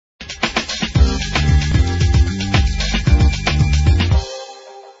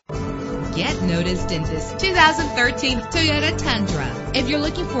noticed in this 2013 Toyota Tundra. If you're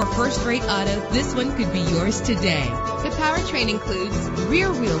looking for a first-rate auto, this one could be yours today. The powertrain includes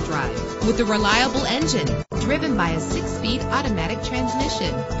rear-wheel drive with a reliable engine driven by a 6-speed automatic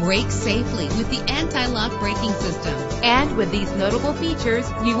transmission. Brake safely with the anti-lock braking system. And with these notable features,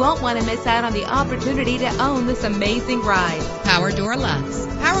 you won't want to miss out on the opportunity to own this amazing ride. Power door locks,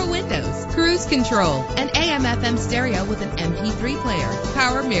 power windows, cruise control, an AM/FM stereo with an MP3 player,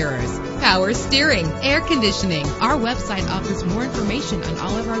 power mirrors, power steering, air conditioning. Our website offers more information on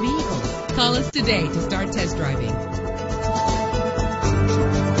all of our vehicles. Call us today to start test driving.